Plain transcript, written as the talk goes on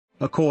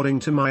According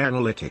to my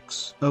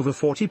analytics, over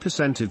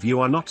 40% of you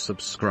are not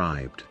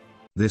subscribed.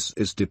 This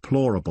is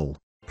deplorable.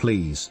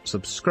 Please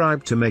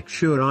subscribe to make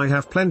sure I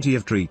have plenty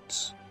of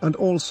treats, and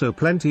also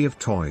plenty of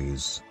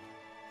toys.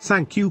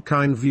 Thank you,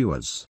 kind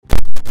viewers.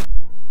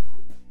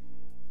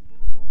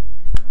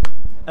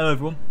 Hello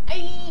everyone.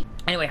 Hey.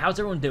 Anyway, how's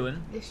everyone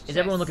doing? Is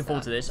everyone looking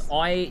forward to this?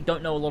 I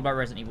don't know a lot about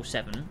Resident Evil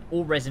 7,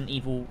 or Resident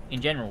Evil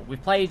in general.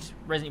 We've played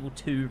Resident Evil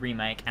 2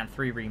 Remake and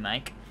 3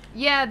 Remake.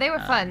 Yeah, they were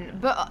fun,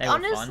 but they were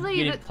honestly... fun.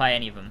 You didn't play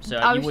any of them, so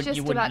I you was wouldn't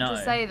just know. about to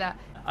say that.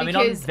 I mean,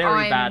 I'm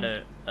very bad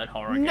at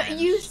horror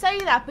games. You say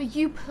that, but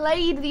you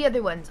played the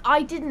other ones.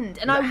 I didn't,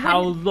 and I How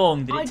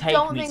long did it take me to finish? I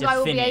don't think I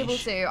will be able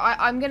to.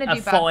 I'm going to do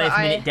a bad,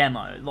 5-minute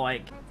demo,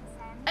 like...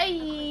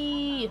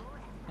 Hey!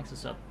 Thanks for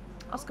sub.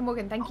 Oscar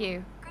Morgan, thank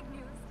you.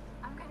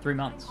 3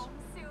 months.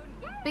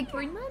 Big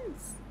 3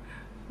 months.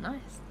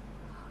 Nice.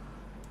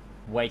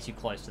 Way too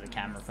close to the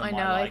camera for I my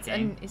know,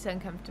 liking. it's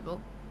uncomfortable.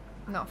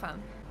 Not a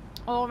fan.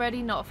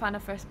 Already not a fan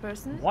of first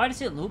person. Why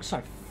does it look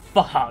so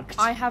fucked?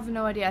 I have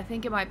no idea. I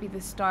think it might be the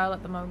style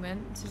at the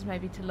moment. Just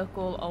maybe to look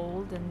all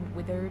old and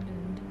withered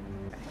and...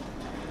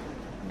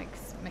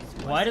 Makes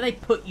Why do they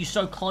put you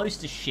so close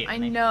to shit? I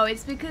know,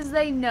 it's because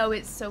they know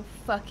it's so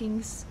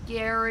fucking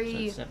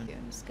scary. So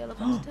 7.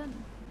 Skeleton's 10.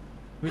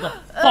 Who the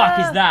fuck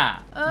is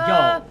that?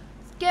 Yo.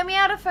 Get me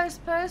out of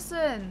first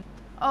person.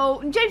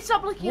 Oh, James,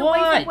 stop looking away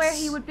from where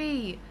he would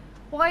be.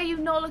 Why are you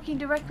not looking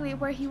directly at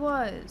where he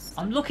was?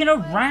 I'm looking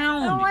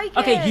around. I don't like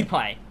okay, it. you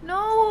play.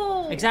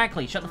 No.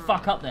 Exactly. Shut the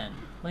fuck up then.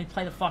 Let me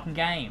play the fucking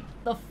game.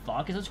 The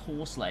fuck is those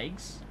horse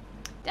legs?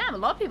 Damn, a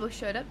lot of people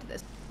showed up to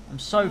this. I'm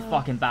so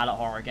fucking bad at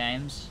horror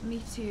games.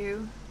 Me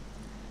too.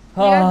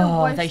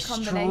 Oh,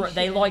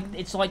 they like,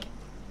 it's like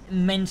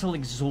mental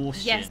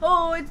exhaustion. Yes.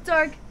 Oh, it's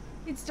dark.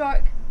 It's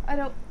dark.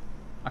 I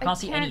can't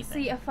see anything.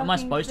 See a Am I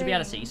supposed to be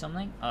able to thing. see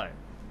something? Oh.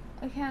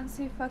 I can't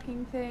see a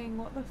fucking thing.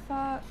 What the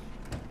fuck?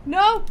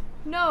 No!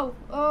 No!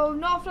 Oh,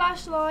 not a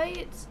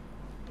flashlight!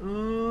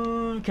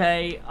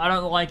 Okay, I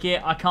don't like it.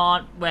 I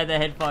can't wear the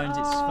headphones.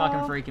 It's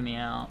fucking freaking me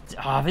out.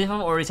 Oh, I think I'm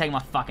already taking my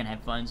fucking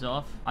headphones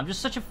off. I'm just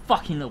such a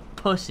fucking little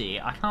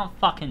pussy. I can't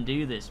fucking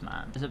do this,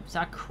 man. Is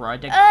that crow?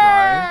 Dead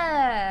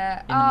crow?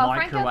 In the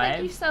microwave? Franco,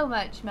 thank you so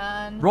much,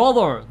 man.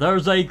 Brother,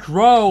 there's a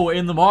crow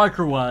in the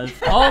microwave.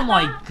 Oh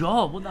my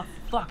god, what the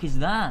fuck is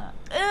that?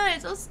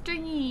 It's all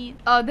stringy.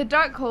 Oh, the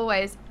dark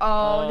hallways.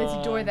 Oh, there's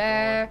a door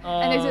there.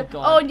 And there's a...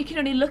 God. Oh, and you can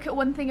only look at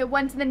one thing at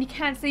once, and then you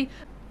can't see...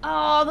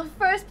 Oh,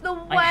 the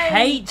way... I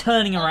hate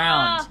turning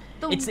around.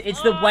 It's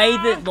the way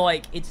that,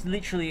 like, it's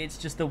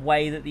just the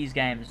way that these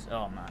games...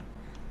 Oh, man.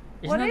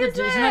 Isn't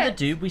that the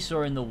dude we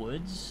saw in the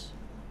woods?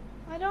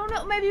 I don't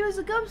know. Maybe it was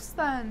a ghost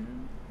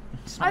then.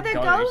 Are there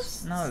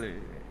ghosts? No,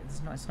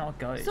 it's not a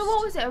ghost. So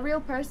what was it, a real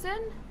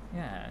person?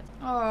 Yeah.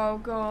 Oh,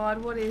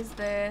 God, what is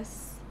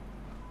this?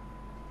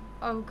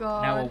 Oh,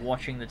 God. Now we're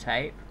watching the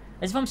tape.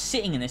 As if I'm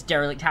sitting in this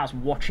derelict house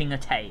watching a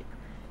tape.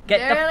 Get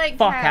derelict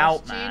the fuck house,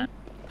 out, man.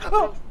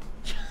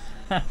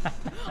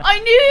 I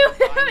knew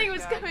something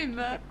was coming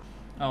back.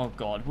 Oh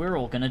god, we're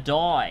all gonna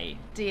die.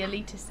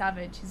 Dearly to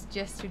Savage has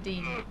just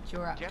redeemed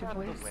Joraptor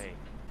voice.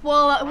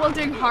 Well, while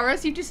doing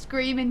horrors, you just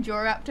scream in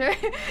Joraptor.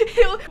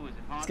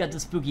 It's got the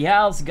spooky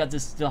house, it's got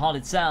the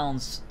haunted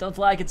sounds. Don't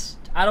like it's.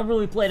 I don't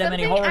really play that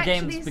many horror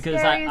games because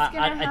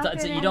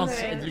you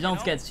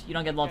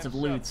don't get lots of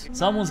loot.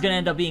 Someone's gonna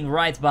end up being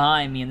right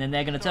behind me, and then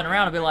they're gonna turn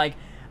around and be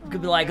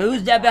like,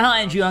 who's that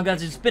behind you? I'm gonna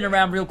just spin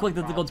around real quick.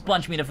 They're going to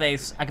punch me in the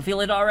face. I can feel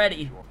it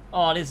already.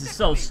 Oh, this is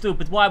so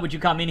stupid. Why would you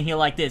come in here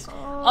like this?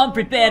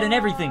 Unprepared and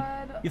everything.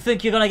 You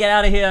think you're gonna get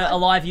out of here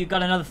alive? You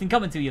got another thing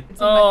coming to you.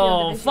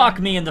 Oh, fuck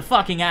me in the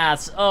fucking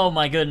ass. Oh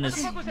my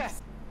goodness.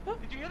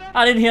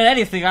 I didn't hear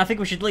anything. I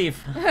think we should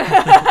leave.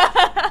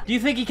 Do you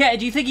think he can?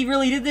 Do you think he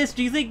really did this?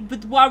 Do you think?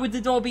 But why would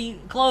the door be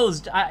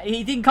closed?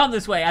 He didn't come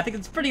this way. I think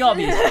it's pretty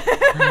obvious.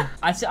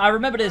 I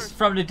remember this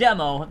from the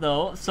demo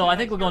though, so I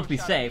think we're going to be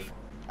safe.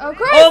 Oh,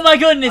 Christ. Oh my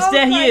goodness,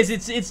 there he is.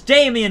 It's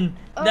Damien.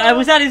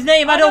 Was that his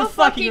name? I don't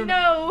fucking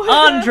know.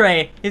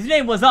 Andre. His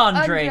name was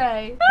Andre.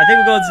 I think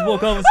we're going to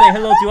walk over and say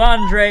hello to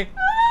Andre.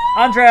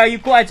 Andre, are you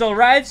quite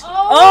alright?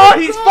 Oh,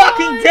 he's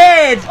fucking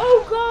dead.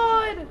 Oh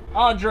god.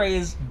 Andre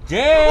is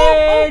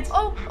dead.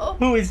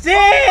 Who is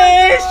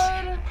this?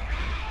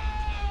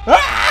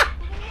 Ah!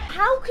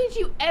 How could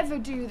you ever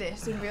do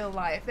this in real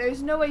life? There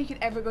is no way you could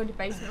ever go into a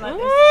basement like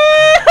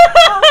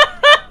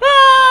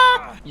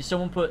this.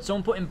 Someone put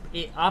in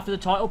after the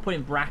title, put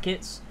in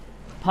brackets.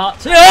 Part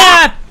 2.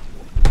 Ah!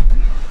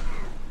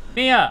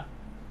 Mia.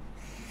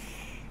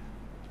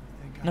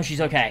 No,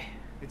 she's okay.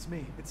 It's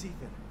me. It's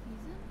Ethan.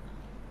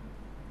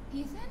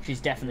 Ethan?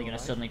 She's definitely gonna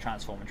suddenly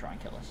transform and try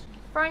and kill us.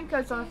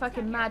 Franco's on a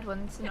fucking mad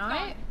one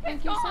tonight.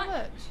 Thank you so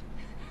much.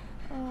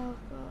 Oh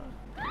god.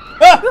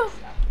 Ah!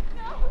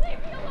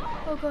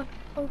 Oh god.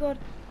 Oh god.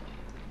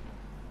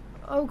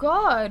 Oh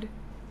god.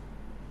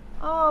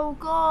 Oh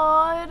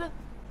god.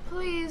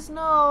 Please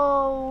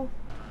no.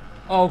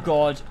 Oh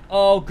god.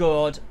 Oh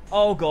god.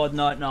 Oh god.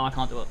 No, I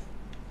can't do it.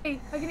 Hey,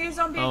 I can hear a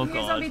zombie. Oh I can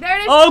hear a god. zombie. There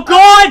it is. Oh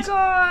god! Oh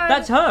god.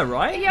 That's her,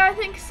 right? Yeah, I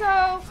think so.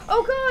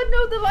 Oh god,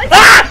 no, the lights.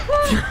 Ah!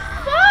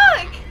 Fuck!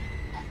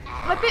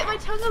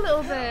 a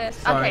little bit.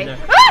 Sorry, okay.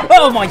 Ah!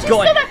 Oh my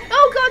god!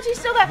 Oh god, she's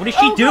still there. What is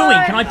she doing?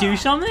 Can I do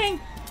something?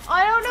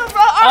 I don't know,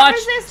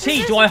 resist.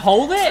 T, do I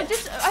hold it?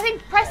 I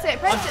think press it.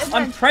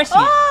 I'm pressing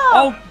it.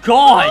 Oh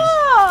god!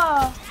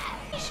 Oh,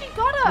 she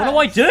got her. What do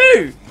I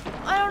do?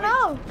 I don't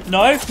know.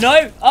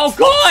 No. Oh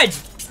god!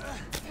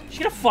 She's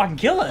gonna fucking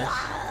kill us.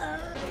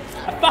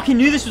 I fucking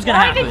knew this was gonna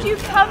happen. Why did you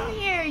come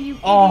here, you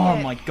idiot? Oh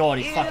my god,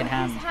 his fucking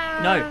hand.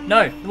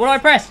 No. What do I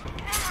press?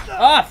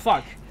 Ah,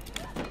 fuck.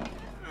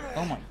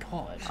 Oh my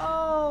god.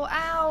 Oh,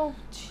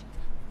 ouch.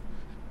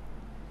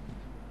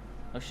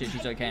 Oh shit,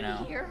 she's okay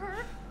now. Hear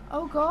her?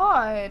 Oh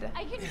god.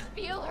 I can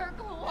feel her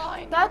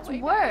clawing. That's her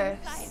way worse.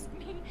 back inside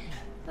me.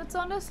 That's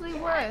honestly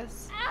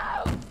worse.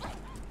 Ow!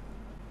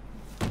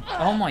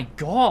 Oh my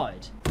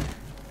god.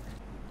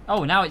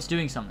 Oh, now it's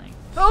doing something.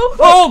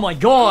 Oh my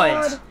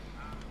god.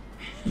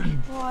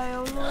 Why,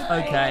 oh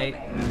Lord. Okay.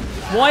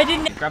 Why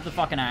didn't it grab the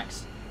fucking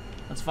axe?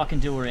 Let's fucking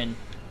do her in.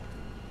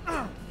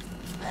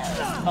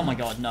 Oh my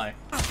god, no.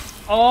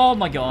 Oh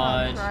my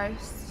god.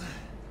 Christ.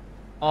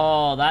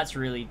 Oh, that's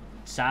really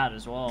sad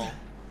as well.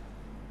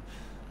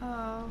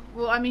 Oh.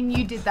 Well, I mean,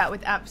 you did that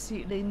with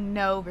absolutely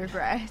no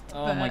regret.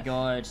 Oh my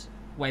god.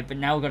 Wait, but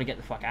now we've got to get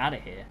the fuck out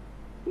of here.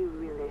 You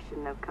really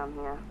shouldn't have come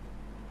here.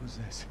 Who's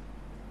this?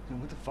 And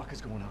what the fuck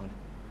is going on?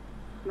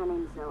 My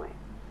name's Zoe.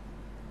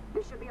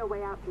 There should be a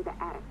way out through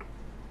the attic.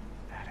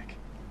 Attic.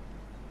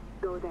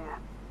 Go there.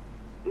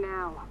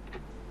 Now.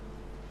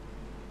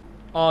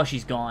 Oh,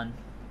 she's gone.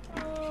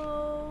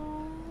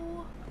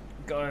 Oh.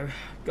 Go.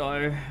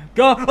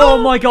 Oh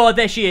my god,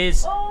 there she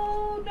is.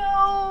 Oh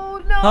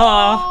no.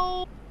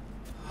 Ah.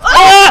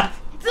 Ah!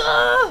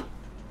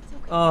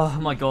 Oh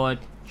my god.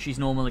 She's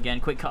normal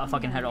again. Quick, cut her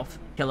fucking head off.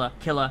 Kill her.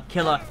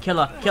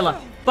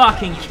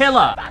 Fucking kill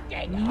her.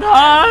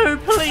 No,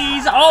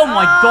 please. Oh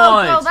my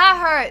god. Well, that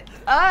hurt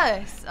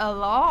us a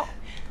lot.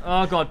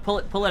 Oh god,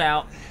 pull it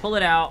out.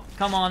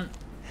 Come on.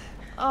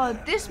 Oh,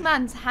 this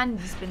man's hand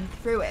has been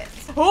through it.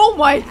 Oh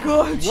my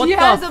god, What she the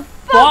has a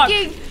fuck?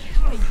 fucking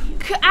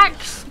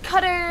axe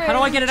cutter. How do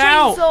I get it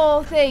out?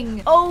 Chainsaw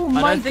thing. Oh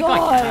my don't think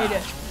god. I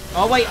can.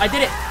 Oh wait, I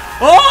did it.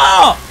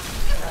 Oh!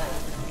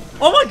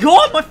 Oh my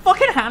god, my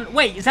fucking hand.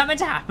 Wait, is that meant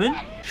to happen?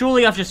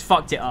 Surely I've just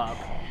fucked it up.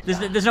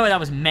 There's no way that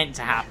was meant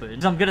to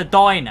happen. I'm gonna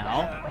die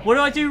now. What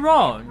did I do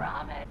wrong?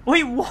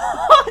 Wait,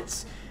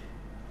 what?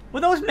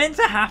 Well, that was meant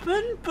to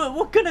happen, but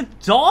we're gonna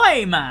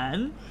die,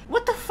 man.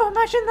 What the fuck?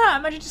 Imagine that.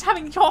 Imagine just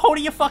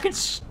holding your fucking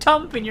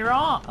stump in your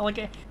arm.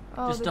 Like,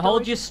 just to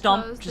hold your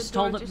stump. Just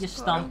hold up your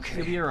stump.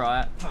 You'll be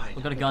alright.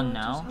 We've got a gun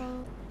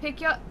now.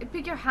 Pick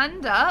your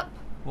hand up.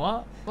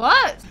 What?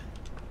 What?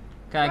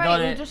 Okay, I got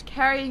You're it. just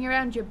carrying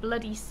around your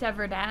bloody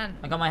severed hand.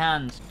 I got my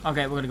hands.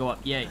 Okay, we're gonna go up.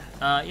 Yay.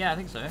 Yeah, I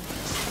think so.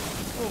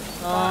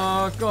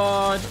 Oh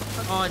god.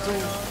 Oh, it's all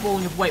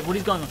falling apart. Wait, what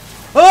is going on?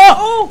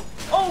 Oh!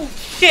 Oh,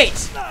 shit!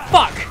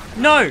 Fuck!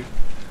 No!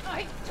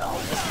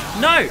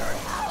 No!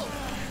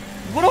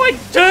 What do I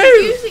do?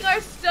 We're using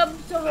our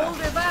stump to hold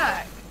her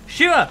back.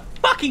 Shoot her!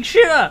 Fucking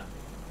shoot her!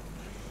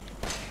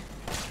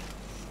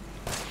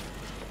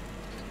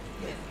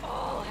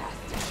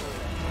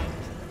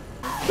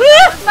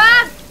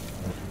 Man!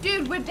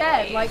 Dude, we're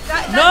dead. Like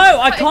that. No,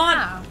 I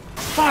can't.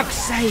 Fuck's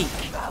sake!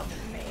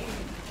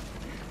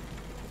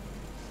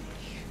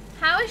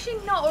 How has she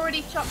not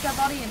already chopped her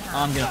body in half?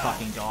 I'm gonna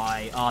fucking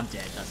die. Oh, I'm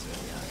dead. That's it.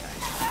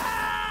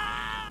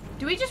 Yeah, okay.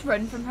 Do we just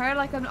run from her?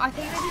 Like, I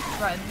think maybe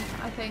just run.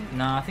 I think.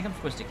 No, I think I'm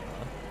supposed to kill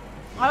her.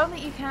 I don't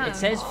think you can. It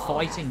says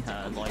fighting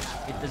her. Like,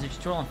 there's a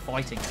tutorial on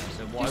fighting her,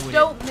 so why just would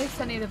don't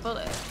miss any of the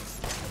bullets.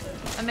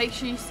 And make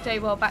sure you stay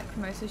well back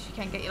from her so she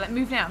can't get you. Like,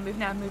 move now, move.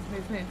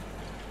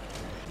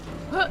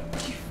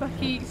 She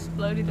fucking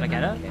exploded. Did I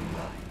get her?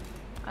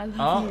 I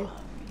love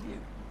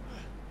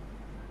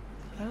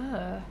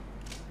you.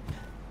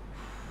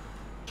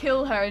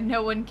 Kill her and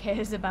no one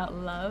cares about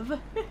love.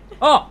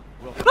 Oh!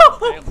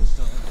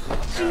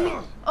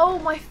 Oh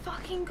my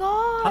fucking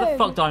god! How the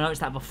fuck did I notice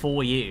that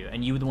before you,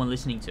 and you were the one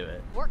listening to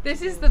it?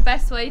 This is the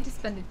best way to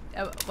spend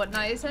what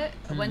night is it?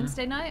 A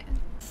Wednesday night?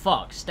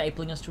 Fuck,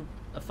 stapling us to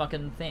a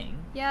fucking thing.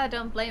 Yeah,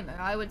 don't blame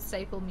her. I would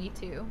staple me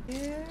too.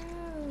 Ew.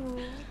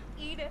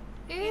 Eat it.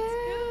 Ew.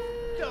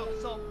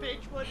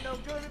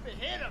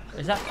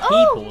 Is that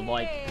people,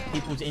 like,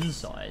 people's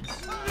insides?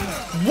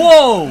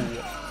 Whoa!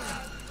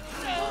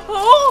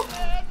 Oh!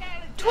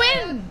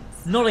 Twins!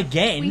 Not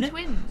again! We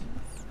twins.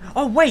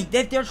 Oh wait,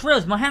 they just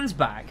realised my hand's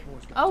back.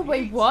 Oh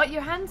wait, what?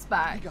 Your hand's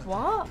back?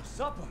 What?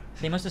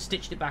 They must have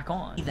stitched it back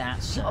on.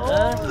 That, sir.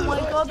 Oh my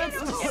god, that's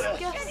disgusting.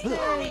 He's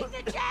not eating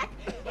it.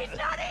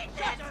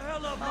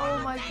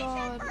 Oh my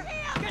god.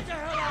 Get the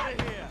hell out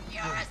of here.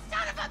 You're a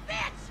son of a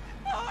bitch.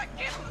 Oh, I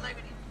can't believe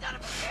it. You son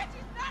of a bitch.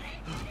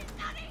 He's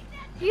not eating it.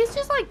 He's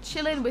just like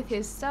chilling with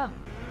his stump.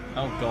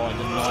 Oh god,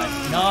 the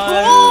knife. No!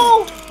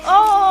 Oh!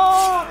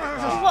 Oh!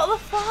 What the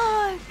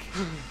fuck?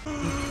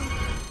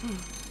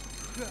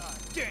 God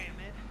damn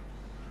it.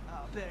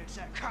 I'll bet it's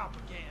that cop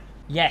again.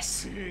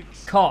 Yes!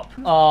 Cop!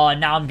 Oh,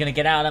 now I'm gonna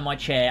get out of my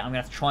chair. I'm gonna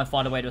have to try and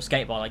find a way to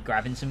escape by, like,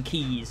 grabbing some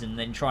keys and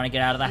then trying to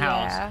get out of the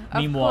house. Yeah, of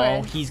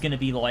Meanwhile, course. he's gonna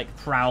be, like,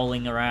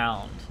 prowling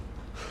around.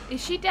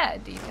 Is she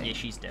dead, do you think? Yeah,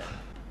 she's dead.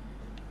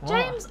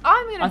 James,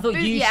 I'm gonna I thought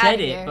boot you out said of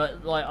it, here.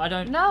 but like I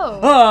don't. No.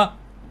 Ah!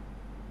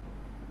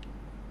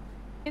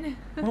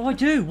 What do I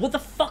do? What the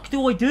fuck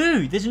do I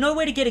do? There's no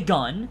way to get a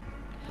gun.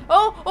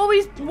 Oh,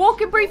 he's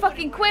walking pretty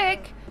fucking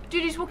quick.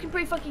 Dude, he's walking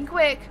pretty fucking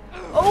quick.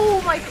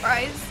 Oh my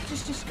Christ.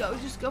 Just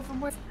go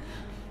from where.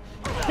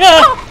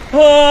 Ah!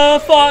 Oh,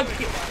 fuck.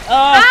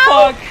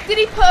 Ow! Fuck. Did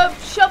he put a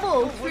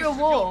shovel through a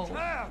wall?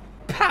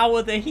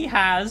 Power that he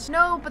has.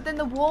 No, but then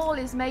the wall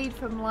is made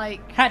from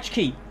like... Hatch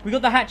key. We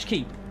got the hatch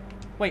key.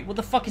 Wait, what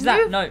the fuck is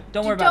that? No,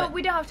 don't worry about it.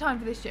 We don't have time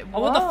for this shit.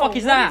 Oh, what the fuck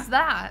is that? What is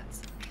that?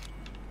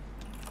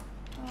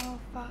 Oh,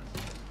 fuck.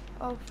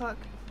 Oh, fuck.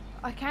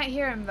 I can't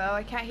hear him, though.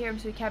 I can't hear him,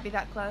 so he can't be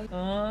that close.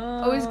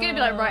 Oh, he's gonna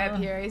be, like, right up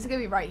here. He's gonna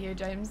be right here,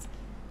 James.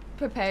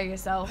 Prepare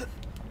yourself.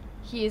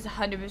 He is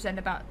 100%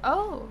 about...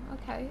 Oh,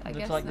 okay. I guess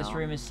Looks like this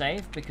room is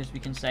safe because we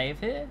can save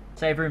here.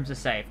 Save rooms are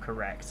safe,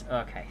 correct.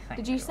 Okay, thank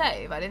you. Did you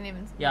save? I didn't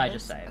even... Yeah, I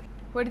just saved.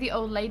 Where did the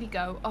old lady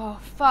go? Oh,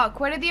 fuck.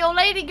 Where did the old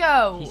lady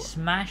go? He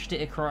smashed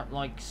it across,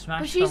 like,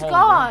 smashed But she's the whole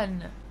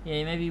gone. room.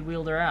 Yeah, maybe he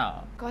wheeled her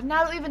out. God,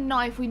 now that we have a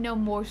knife, we know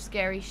more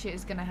scary shit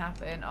is gonna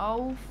happen.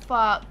 Oh,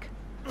 fuck.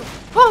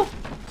 Oh!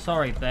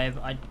 Sorry, babe.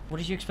 What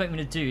did you expect me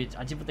to do?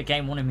 I did what the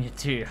game wanted me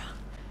to do.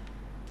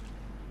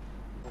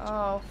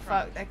 Oh,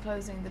 fuck. They're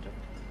closing the door.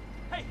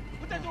 Hey,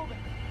 put that door back.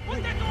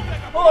 Put that door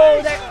back.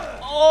 Oh, they're...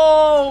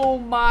 Oh,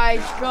 my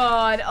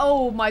God.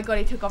 Oh, my God.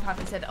 He took off half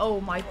his head. Oh,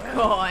 my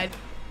God.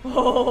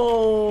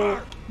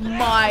 Oh,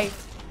 my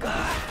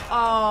God.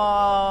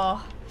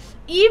 Oh.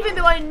 Even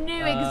though I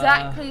knew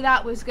exactly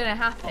that was going to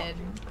happen.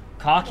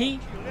 Khaki?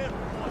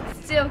 It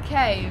still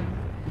came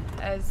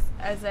as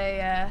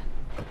a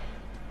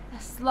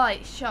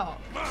slight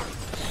shock.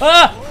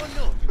 Ah!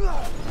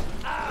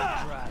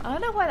 I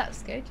don't know why that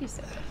scared you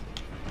so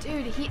much.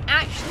 Dude, he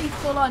actually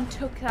full-on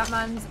took that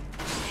man's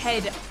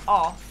head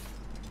off.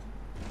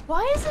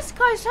 Why is this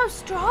guy so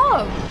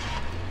strong?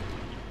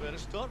 You better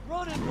start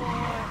running, boy.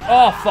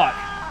 Oh, fuck.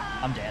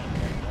 I'm dead.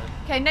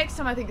 Okay, next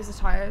time I think it's the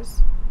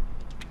tires.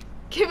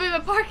 Give him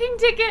a parking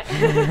ticket.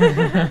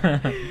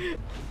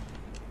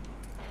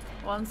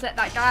 One set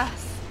that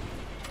gas.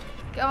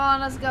 Come on,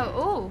 let's go.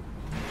 Ooh.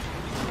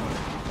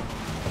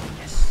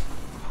 Yes.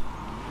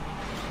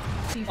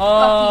 You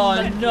Oh,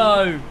 fucking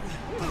no.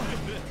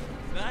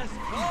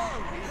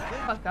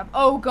 fuck up.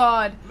 Oh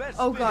god.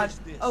 Oh god.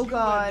 Oh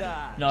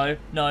god. No,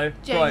 no.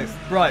 James,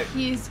 Bro.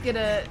 he's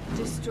gonna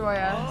destroy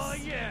us.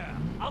 Oh yeah,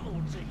 I'm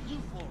gonna take you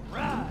for a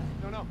ride.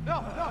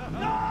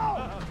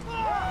 No.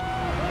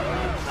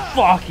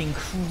 Fucking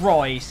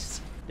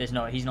Christ. He's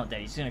not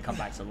dead. He's gonna come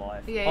back to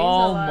life. Yeah, he's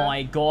oh alive.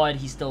 my god,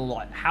 he's still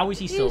alive. How is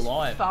he still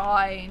alive? He's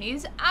fine.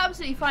 He's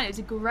absolutely fine. It was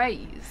a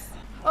graze.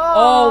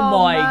 Oh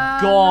my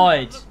man.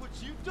 god. Look what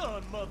you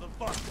done,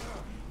 motherfucker.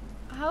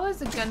 How is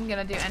the gun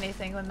gonna do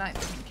anything when that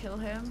doesn't kill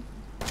him?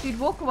 Dude,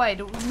 walk away.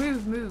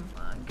 Move,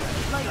 man.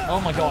 Like,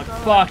 Oh my god,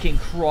 fucking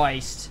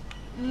Christ.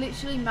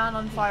 Literally, man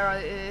on fire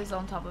is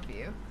on top of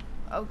you.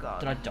 Oh god.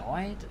 Did I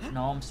die?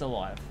 No, I'm still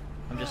alive.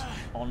 I'm just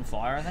on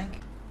fire, I think.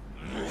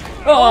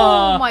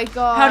 Oh my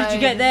god. How did you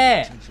get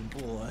there? Attention,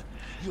 boy.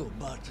 You're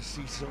about to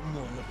see something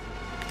wonderful.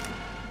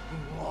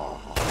 Oh,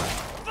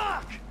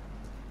 fuck!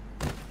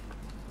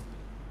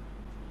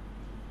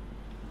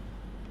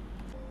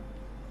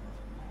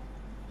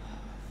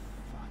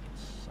 Fuck,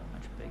 it's so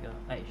much bigger.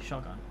 Hey,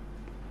 shotgun.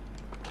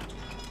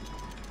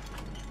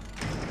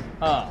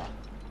 Oh.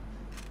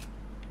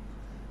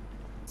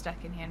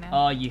 Stuck in here now.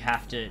 Oh, you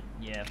have to.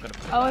 Yeah, I've got to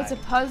put it Oh, back. it's a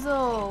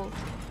puzzle.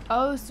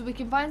 Oh, so we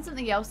can find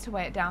something else to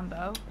weigh it down,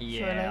 though. Yeah,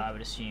 surely. I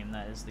would assume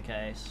that is the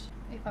case.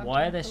 If I'm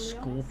Why are there totally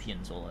honest.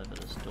 scorpions all over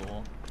this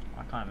door?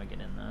 I can't even get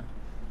in there.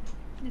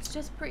 It's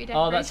just pretty.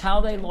 Oh, that's how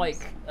they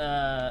decoration,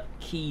 like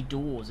key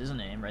doors, isn't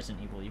it? In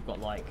Resident Evil, you've got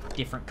like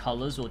different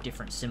colors or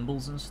different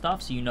symbols and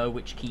stuff, so you know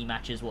which key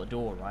matches what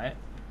door, right?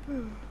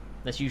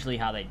 That's usually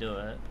how they do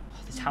it. Oh,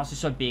 this house is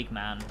so big,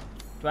 man.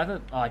 Do I have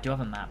a? Oh, I do have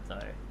a map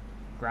though.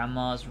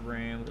 Grandma's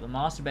room. We've got the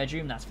master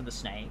bedroom. That's for the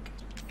snake.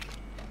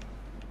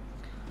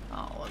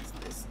 Oh, what's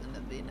this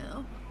gonna be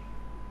now?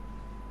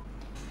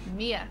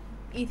 Mia,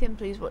 Ethan,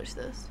 please watch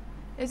this.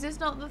 Is this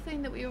not the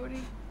thing that we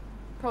already?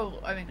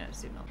 Probably. I mean, I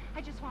assume not.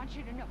 I just want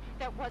you to know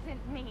that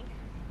wasn't me.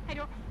 I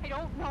don't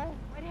know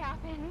what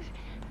happened.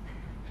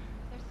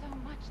 There's so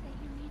much that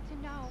you need to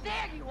know.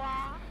 There you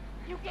are.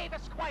 You gave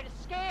us quite a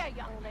scare,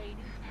 young lady.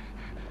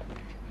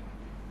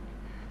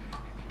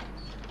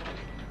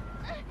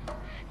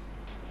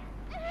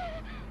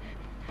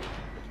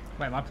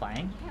 Wait, am I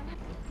playing?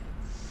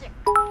 Sick.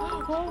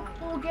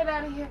 Oh, get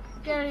out of here.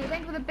 Get out of here.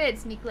 Thank you for the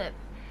bits, knee clip.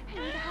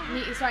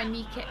 Sorry,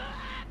 knee kick.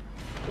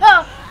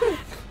 Oh!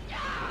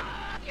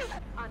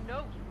 I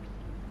know you.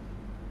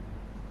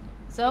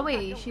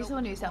 Zoe, she's the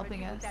one who's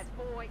helping us. That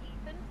boy,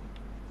 Ethan.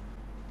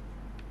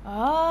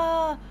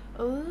 Ah,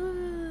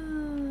 ooh.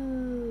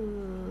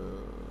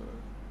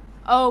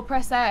 Oh,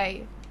 press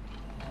A.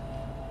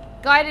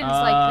 Guidance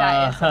like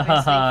that is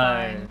obviously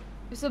fine.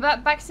 So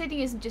backseating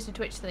isn't just a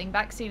Twitch thing.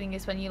 Backseating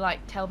is when you like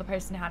tell the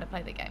person how to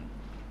play the game.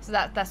 So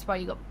that's why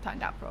you got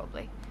found out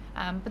probably.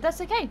 But that's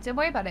okay. Don't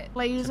worry about it.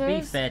 Lasers. To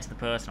be fair to the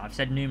person, I've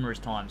said numerous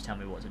times, tell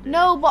me what to do.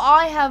 No, but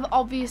I have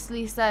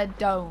obviously said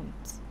don't.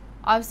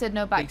 I've said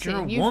no back but to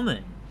you're you. a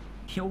woman.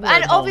 You're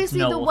And obviously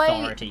no the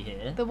way authority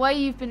here. the way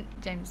you've been,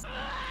 James.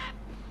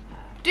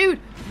 Dude.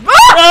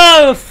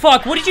 Oh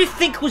fuck! What did you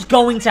think was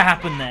going to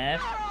happen there?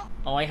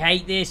 Oh, I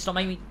hate this. Stop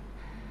making me.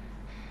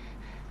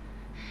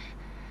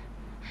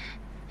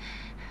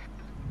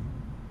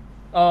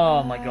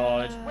 Oh my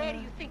god. Where do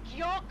you think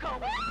you're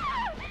going?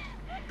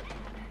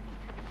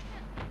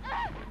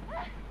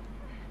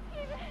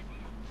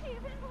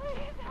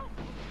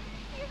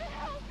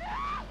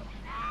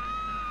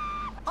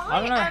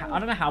 I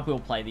don't know how people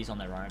play these on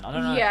their own. I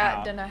don't know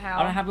how. Don't know how. I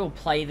don't know how people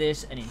play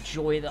this and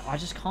enjoy that. I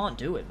just can't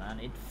do it, man.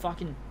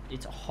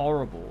 It's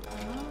horrible.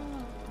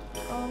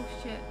 Oh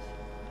shit.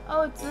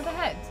 Oh, it's the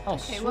head. Oh,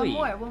 okay, sweet.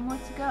 One more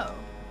to go.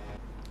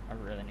 I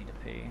really need to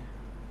pee.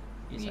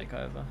 You take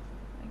over.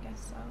 I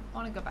guess so. I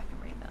want to go back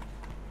and read that.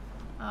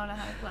 I don't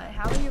know how to play.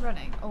 How are you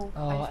running? Oh,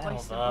 I just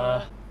wasted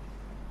ELVA.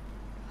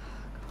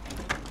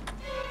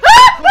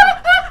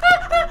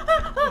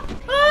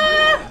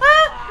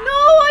 No,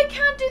 I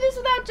can't do this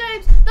without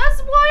James.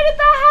 Why did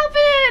that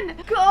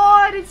happen?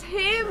 God, it's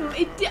him.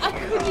 I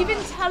couldn't even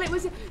tell it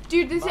was.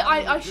 Dude,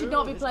 I should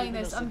not be playing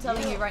this. I'm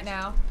telling you right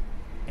now.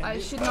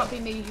 It should not be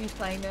me who's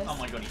playing this. Oh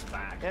my god, he's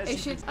back. It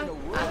should.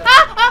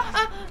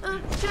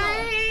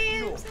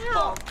 James,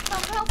 help!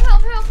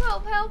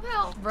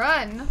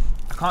 Run!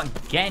 I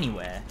can't get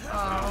anywhere.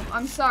 Oh,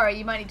 I'm sorry.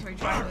 You might need to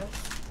retry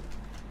this.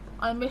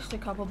 I missed a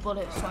couple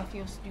bullets, so I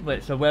feel stupid.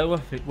 Wait, so where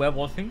was he? Where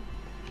was he?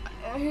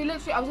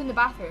 I was in the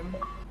bathroom.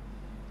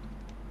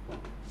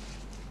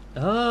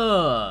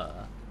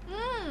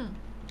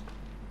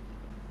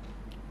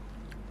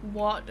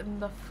 What in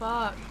the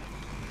fuck?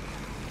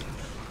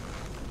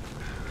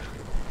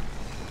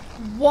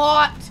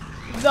 What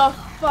the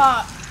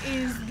fuck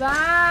is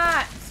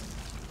that?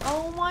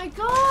 Oh my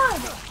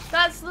god!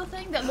 That's the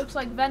thing that looks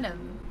like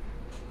venom.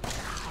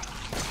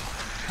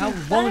 How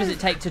long does it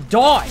take to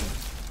die?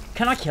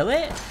 Can I kill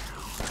it?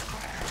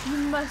 You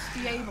must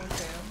be able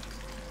to.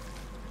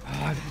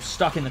 Oh, I'm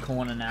stuck in the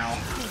corner now.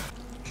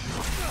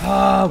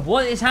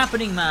 What is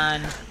happening,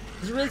 man?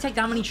 Does it really take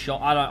that many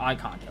shots? I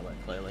can't kill it,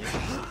 clearly.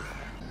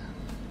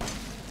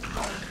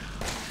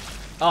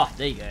 Oh,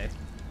 there you go.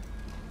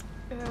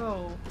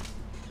 Ew.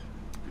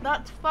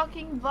 That's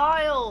fucking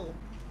vile.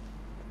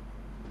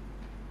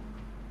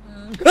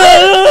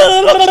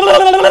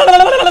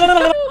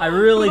 I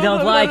really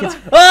don't like it.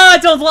 Oh, I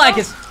don't like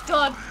it.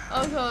 God.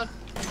 Oh god.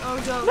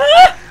 Oh god.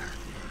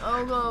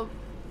 Oh god.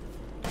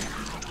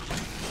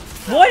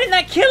 Why didn't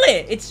that kill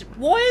it? It's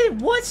why?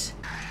 What?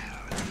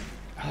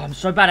 Oh, I'm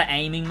so bad at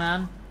aiming,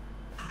 man.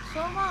 So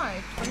am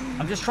I.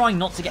 I'm just trying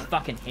not to get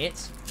fucking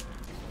hit.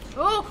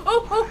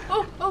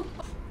 Oh.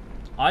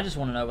 I just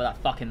want to know where that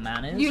fucking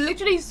man is. You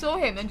literally saw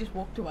him and just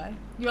walked away.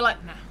 You were like,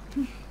 nah.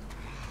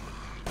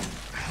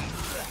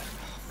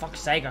 Fuck's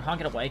sake, I can't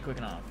get away quick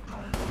enough.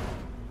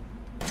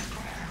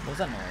 What was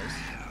that noise?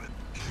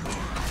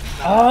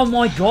 Oh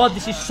my god,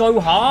 this is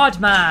so hard,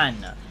 man!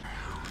 What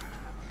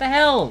the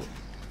hell?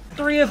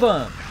 3 of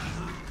them!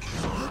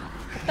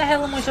 What the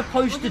hell am I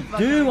supposed to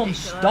do? I'm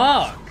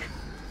stuck!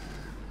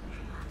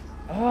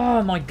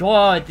 Oh my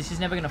god, this is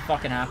never gonna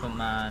fucking happen,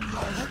 man.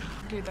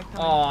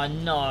 Oh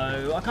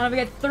no, I can't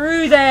even get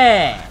through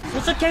there!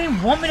 What's the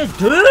game want me to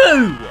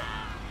do?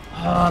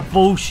 Oh,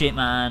 bullshit,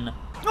 man.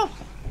 Oh.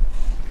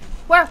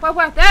 Where?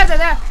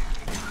 There!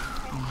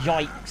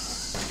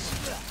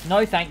 Yikes.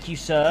 No thank you,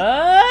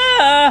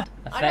 sir!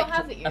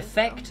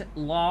 Effect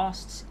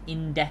lasts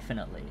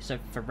indefinitely, so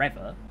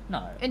forever?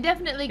 No.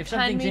 Indefinitely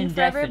can mean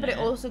forever, but it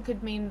also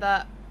could mean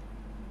that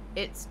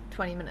it's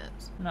 20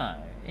 minutes. No.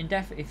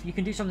 If you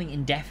can do something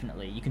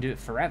indefinitely, you can do it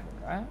forever,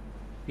 right?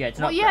 Yeah, it's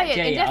an upgrade. Yeah,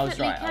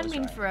 indefinitely can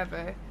mean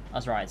forever. I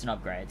was right, it's an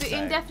upgrade. But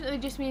indefinitely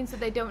just means that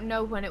they don't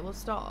know when it will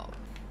stop.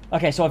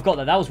 Okay, so I've got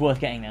that. That was worth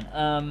getting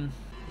then.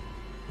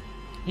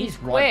 He's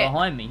right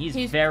behind me.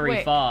 He's very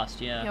quick.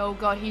 fast, yeah. Oh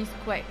god, he's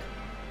quick.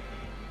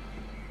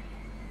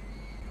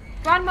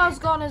 Grandma's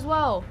gone as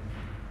well.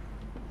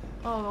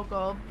 Oh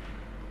god.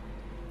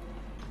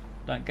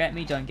 Don't get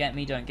me, don't get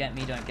me, don't get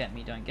me, don't get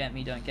me, don't get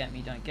me, don't get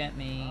me, don't get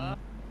me.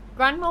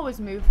 Grandma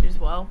was moved as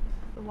well.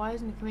 But why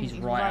isn't he coming? He's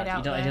right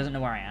out there. He doesn't know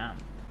where I am.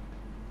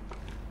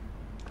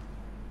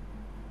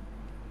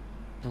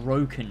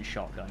 Broken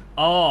shotgun.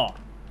 Oh!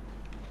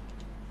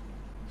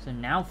 So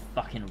now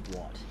fucking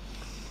what?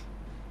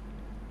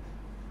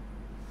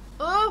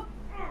 Oh!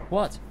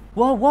 What?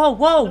 Whoa!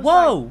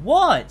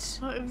 What?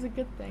 Oh, it was a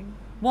good thing.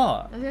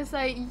 What? I was gonna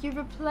say, you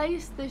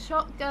replaced the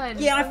shotgun.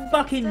 Yeah, I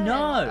fucking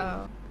know!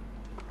 Oh.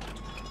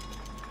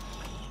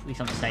 At least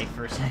I'm safe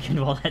for a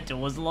second while that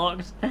door's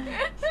locked.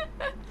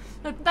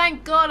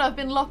 Thank God I've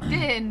been locked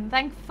in.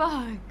 Thank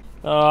fuck.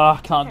 Oh, I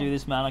can't do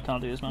this, man. I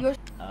can't do this, man.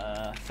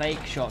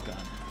 Fake shotgun.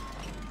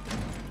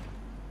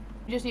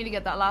 You just need to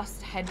get that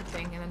last head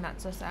thing and then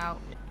that's us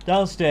out.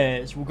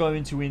 Downstairs, we'll go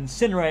into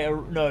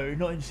incinerator. No,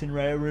 not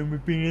incinerator room.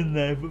 We've been in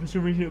there, but for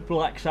some reason it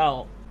blacks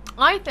out.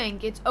 I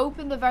think it's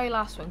open the very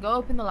last one. Go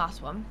open the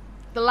last one.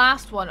 The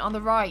last one on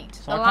the right.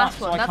 So the last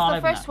one. That's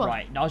the first one.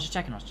 Right. No, I was just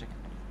checking.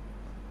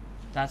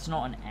 That's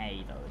not an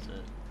A though, is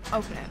it?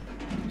 Open it.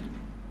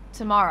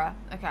 Tamara.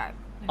 Okay.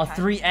 Oh,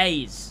 3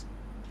 A's.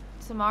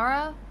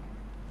 Tamara?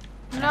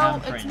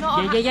 No, it's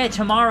not. Yeah.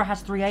 Tamara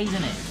has 3 A's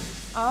in it.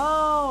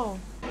 Oh.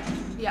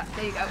 Yeah,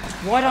 there you go.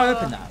 Why'd I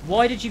open that?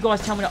 Why did you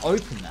guys tell me to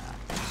open that?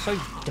 It's so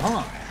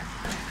dumb.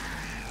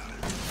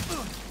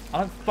 I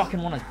don't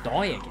fucking want to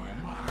die again.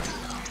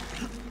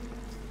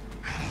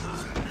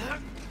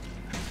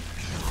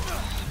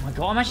 Oh my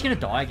god, I'm actually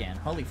gonna die again.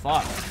 Holy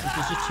fuck. This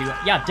is just too...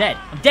 Yeah, I'm dead.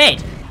 I'm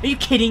dead! Are you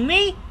kidding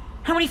me?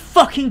 How many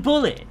fucking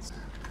bullets?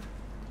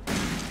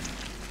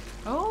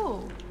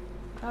 Oh.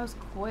 That was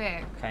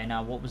quick. Okay,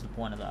 now what was the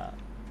point of that?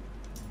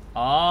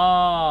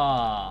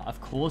 Ah,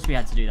 of course we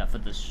had to do that for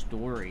the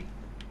story.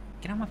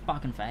 Get out of my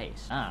fucking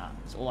face. Ah,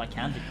 that's all I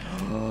can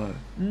do.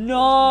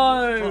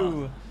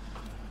 No!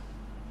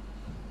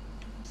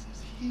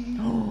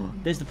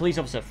 There's the police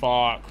officer.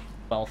 Fuck.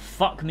 Well,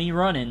 fuck me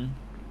running.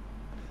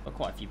 Got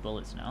quite a few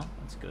bullets now.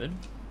 That's good.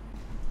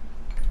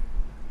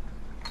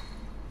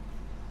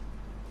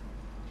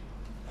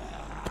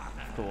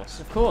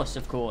 Of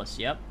course,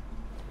 yep.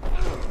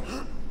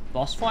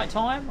 Boss fight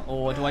time?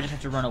 Or do I just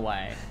have to run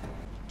away?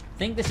 I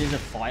think this is a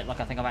fight. Like,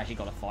 I think I've actually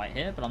got a fight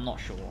here, but I'm not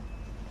sure.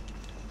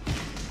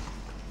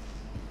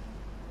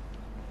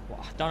 Well,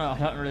 I don't know. I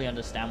don't really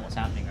understand what's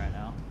happening right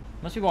now.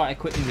 Must be why I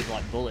equipped me with,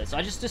 like, bullets.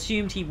 I just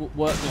assumed he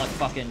worked like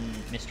fucking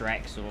Mr.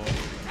 X or...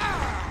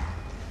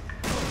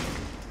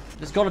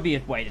 There's got to be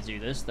a way to do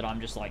this that I'm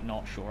just, like,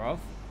 not sure of.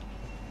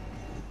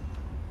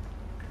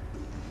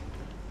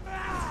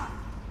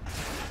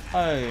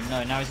 Oh,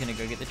 no. Now he's going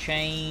to go get the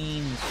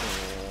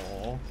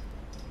chainsaw.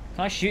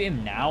 Can I shoot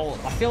him now?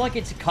 I feel like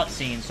it's a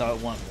cutscene, so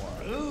it won't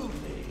work.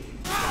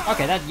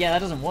 Okay, that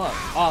doesn't work.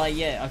 Oh,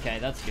 yeah, okay,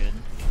 that's good.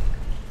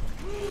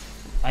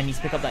 I need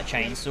to pick up that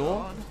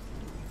chainsaw.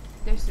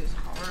 This is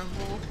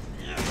horrible.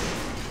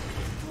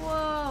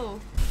 Whoa.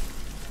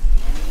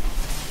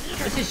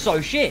 This is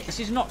so shit. This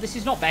is not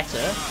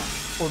better.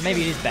 Or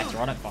maybe it is better,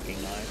 I don't fucking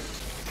know.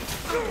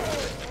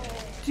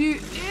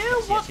 Dude,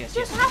 ew, what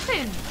just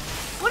happened?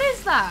 What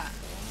is that?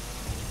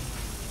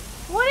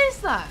 What is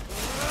that?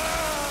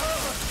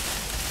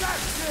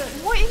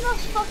 What in the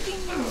fucking...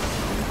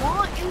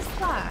 What is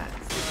that?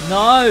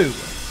 No!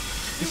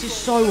 This is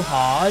so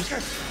hard.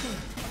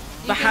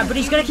 But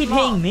he's gonna keep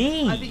hitting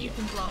me. I think you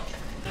can block.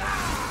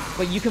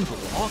 Wait, you can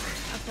block?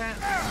 Okay.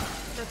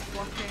 That's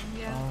blocking,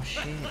 yeah. Oh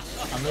shit.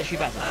 I'm literally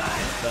about to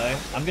die, so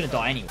I'm gonna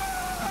die anyway.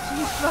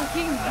 She's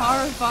fucking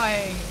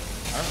horrifying.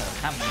 I don't know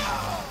what's happening.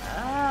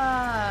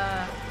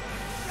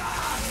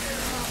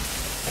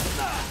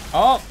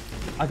 Oh!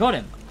 I got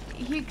him.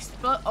 He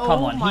exploded. Oh,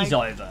 come on, he's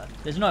over.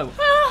 There's no...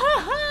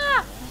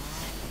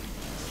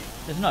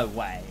 There's no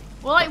way.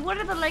 Well, like, what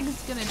are the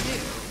legs gonna do?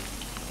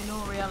 In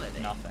all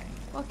reality? Nothing.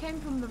 Well, it came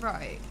from the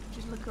right.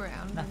 Just look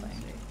around. Nothing.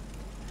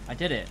 I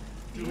did it.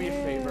 Do me a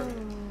favor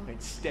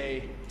and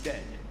stay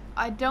dead.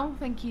 I don't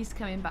think he's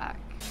coming back.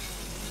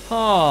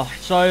 Oh,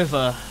 it's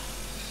over.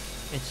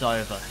 It's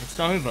over. It's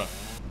over.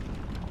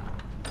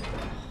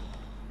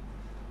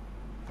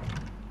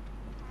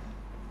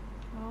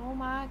 Oh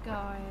my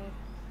god.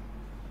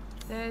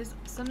 There's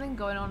something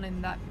going on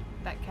in that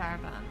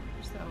caravan,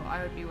 so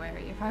I would be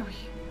wary if I were you.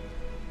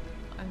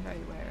 I'm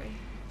very wary.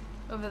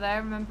 Over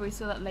there, remember we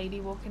saw that lady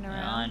walking around?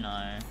 Yeah, I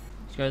know.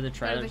 Let's go to the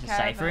trailer. Is it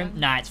safe for him?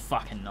 Nah, it's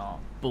fucking not.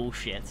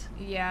 Bullshit.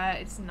 Yeah,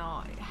 it's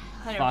not.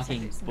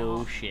 Fucking it's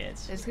bullshit.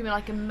 Not. There's gonna be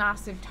like a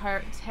massive,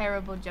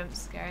 terrible jump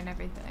scare and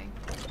everything.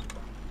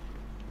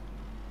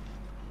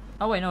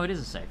 Oh wait, no, it is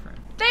a safe room.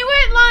 They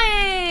weren't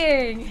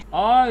lying!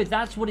 Oh,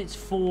 that's what it's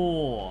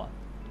for.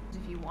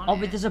 If you want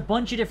but there's a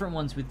bunch of different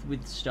ones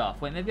with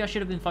stuff. Wait, maybe I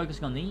should have been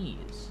focusing on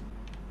these.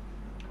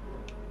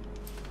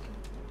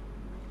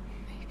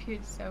 Maybe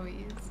it's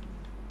Zoe's.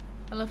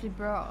 A lovely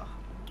bra.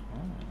 Oh,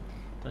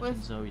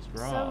 touching Zoe's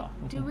bra.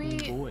 So, do we...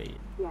 Boy.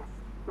 Yes.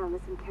 Now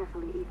listen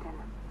carefully,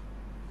 Ethan.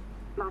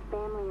 My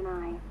family and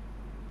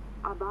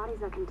I, our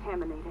bodies are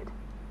contaminated.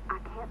 I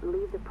can't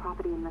leave the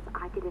property unless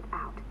I get it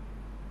out.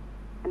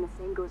 And the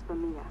same goes for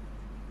Mia.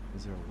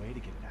 Is there a way to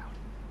get it out?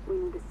 We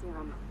need the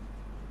serum.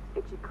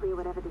 It should clear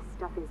whatever this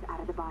stuff is out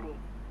of the body.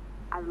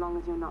 As long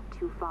as you're not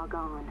too far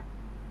gone.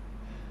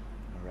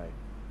 Alright.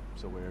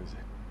 So where is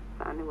it?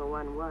 If I knew where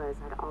one was,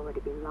 I'd already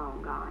be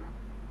long gone.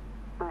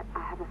 But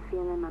I have a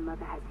feeling my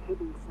mother has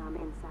hidden some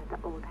inside the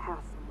old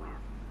house somewhere.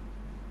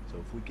 So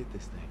if we get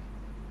this thing,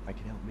 I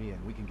can help Mia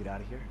and we can get out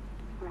of here?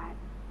 Right.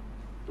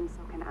 And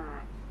so can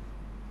I.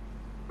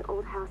 The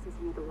old house is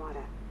near the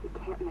water. You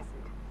can't miss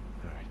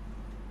it. Alright.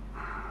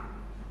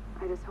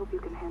 I just hope you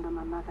can handle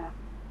my mother.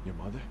 Your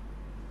mother?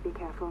 Be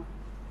careful.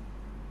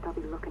 They'll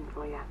be looking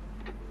for you.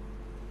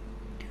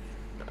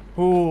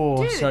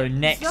 Oh, so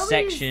next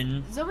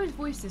section. Zoe's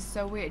voice is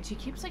so weird. She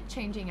keeps like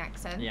changing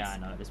accents. Yeah, I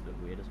know. It's a bit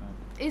weird as well.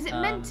 Is it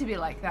meant to be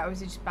like that, or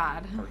is it just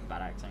bad? Probably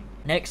bad acting.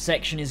 Next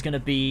section is going to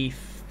be...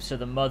 So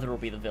the mother will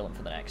be the villain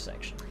for the next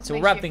section. So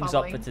we'll wrap things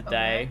up for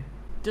today.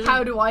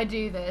 How do I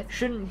do this?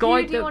 Shouldn't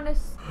guide do you want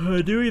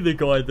to... doing the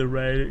guide the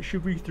raid. It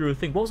should be through a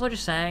thing. What was I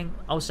just saying?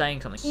 I was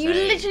saying something. You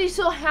literally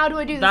saw how do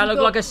I do this? That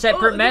looked like a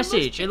separate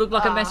message. It looked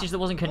like a message that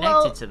wasn't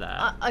connected to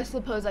that. I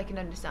suppose I can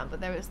understand,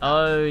 but there is that.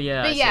 Oh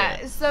yeah. But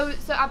yeah, so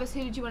Abbas,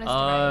 who did you want us to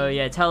raid? Oh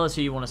yeah, tell us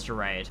who you want us to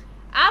raid.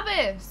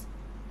 Abbas,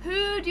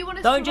 who do you want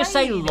us to raid? Don't just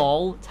say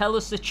lol. Tell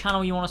us the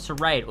channel you want us to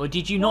raid, or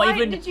did you not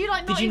even? Did you,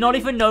 like, did you not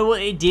even know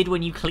what it did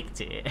when you clicked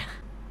it?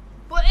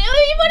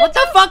 What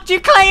the fuck do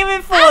you claim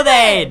it for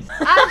then?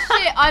 Ah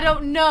shit, I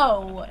don't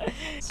know.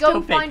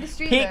 Go find a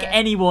streamer. Pick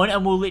anyone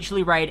and we'll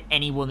literally raid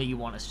anyone that you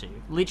want us to.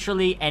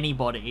 Literally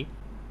anybody.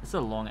 It's a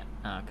long...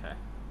 okay.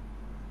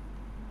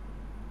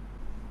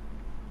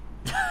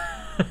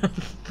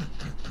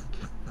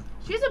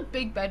 She has a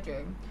big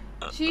bedroom.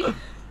 She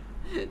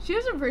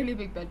has a really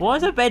big bedroom. Why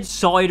is her bed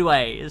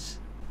sideways?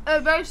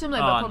 Very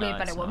similar, but probably a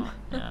better one.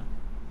 Yeah.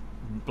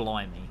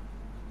 Blimey.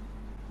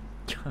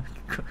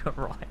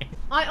 Right.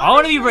 I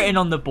want to be written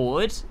on the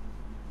board.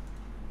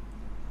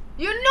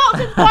 You're not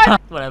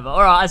subscribed. Whatever.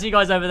 Alright, I'll see you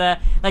guys over there.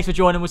 Thanks for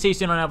joining. We'll see you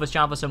soon on Elva's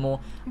channel for some more.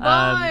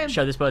 Bye.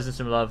 Show this person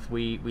some love.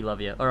 We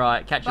love you.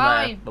 Alright, catch you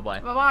later.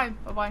 Bye-bye. Bye-bye.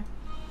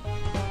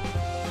 Bye-bye.